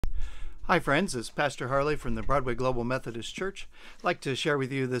Hi, friends. It's Pastor Harley from the Broadway Global Methodist Church. I'd like to share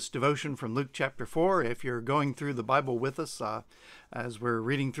with you this devotion from Luke chapter 4. If you're going through the Bible with us, as we're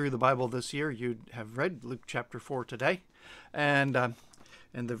reading through the Bible this year, you'd have read Luke chapter 4 today. And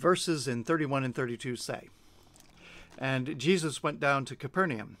the verses in 31 and 32 say, "And Jesus went down to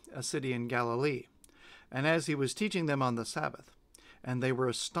Capernaum, a city in Galilee. And as he was teaching them on the Sabbath, and they were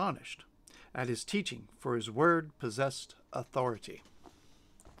astonished at his teaching, for his word possessed authority."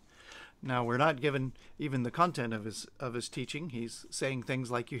 Now, we're not given even the content of his teaching. He's saying things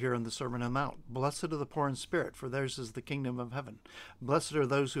like you hear in the Sermon on the Mount. "Blessed are the poor in spirit, for theirs is the kingdom of heaven. Blessed are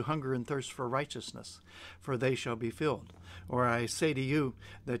those who hunger and thirst for righteousness, for they shall be filled. Or I say to you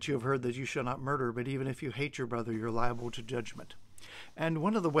that you have heard that you shall not murder, but even if you hate your brother, you're liable to judgment." And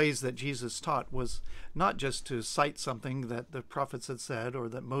one of the ways that Jesus taught was not just to cite something that the prophets had said or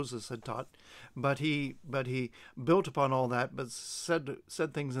that Moses had taught, but he built upon all that, but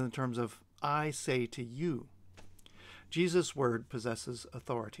said things in the terms of, "I say to you." Jesus' word possesses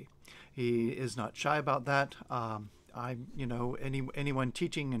authority. He is not shy about that. Anyone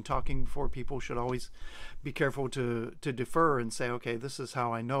teaching and talking before people should always be careful to defer and say, okay, this is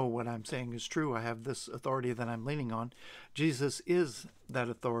how I know what I'm saying is true. I have this authority that I'm leaning on. Jesus is that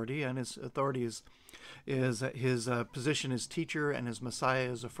authority, and his authority is his position as teacher, and his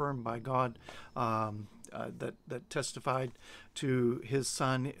Messiah is affirmed by God, that testified to his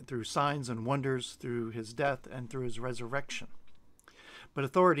Son through signs and wonders, through his death and through his resurrection. But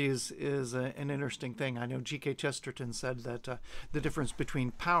authority is an interesting thing. I know G.K. Chesterton said that the difference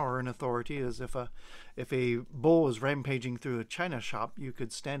between power and authority is if a bull is rampaging through a china shop, you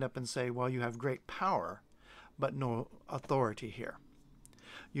could stand up and say, well, you have great power, but no authority here.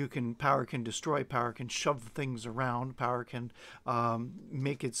 Power can destroy, power can shove things around, power can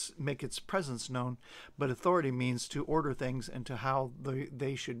make its presence known, but authority means to order things into how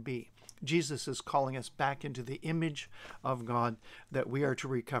they should be. Jesus is calling us back into the image of God that we are to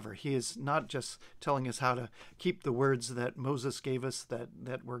recover. He is not just telling us how to keep the words that Moses gave us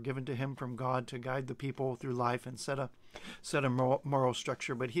that were given to him from God to guide the people through life and set a moral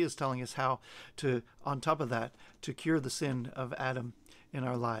structure, but he is telling us how to, on top of that, to cure the sin of Adam in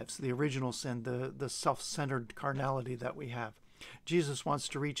our lives, the original sin, the self-centered carnality that we have. Jesus wants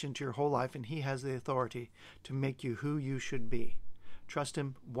to reach into your whole life, and he has the authority to make you who you should be. Trust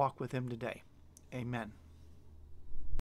him, walk with him today. Amen.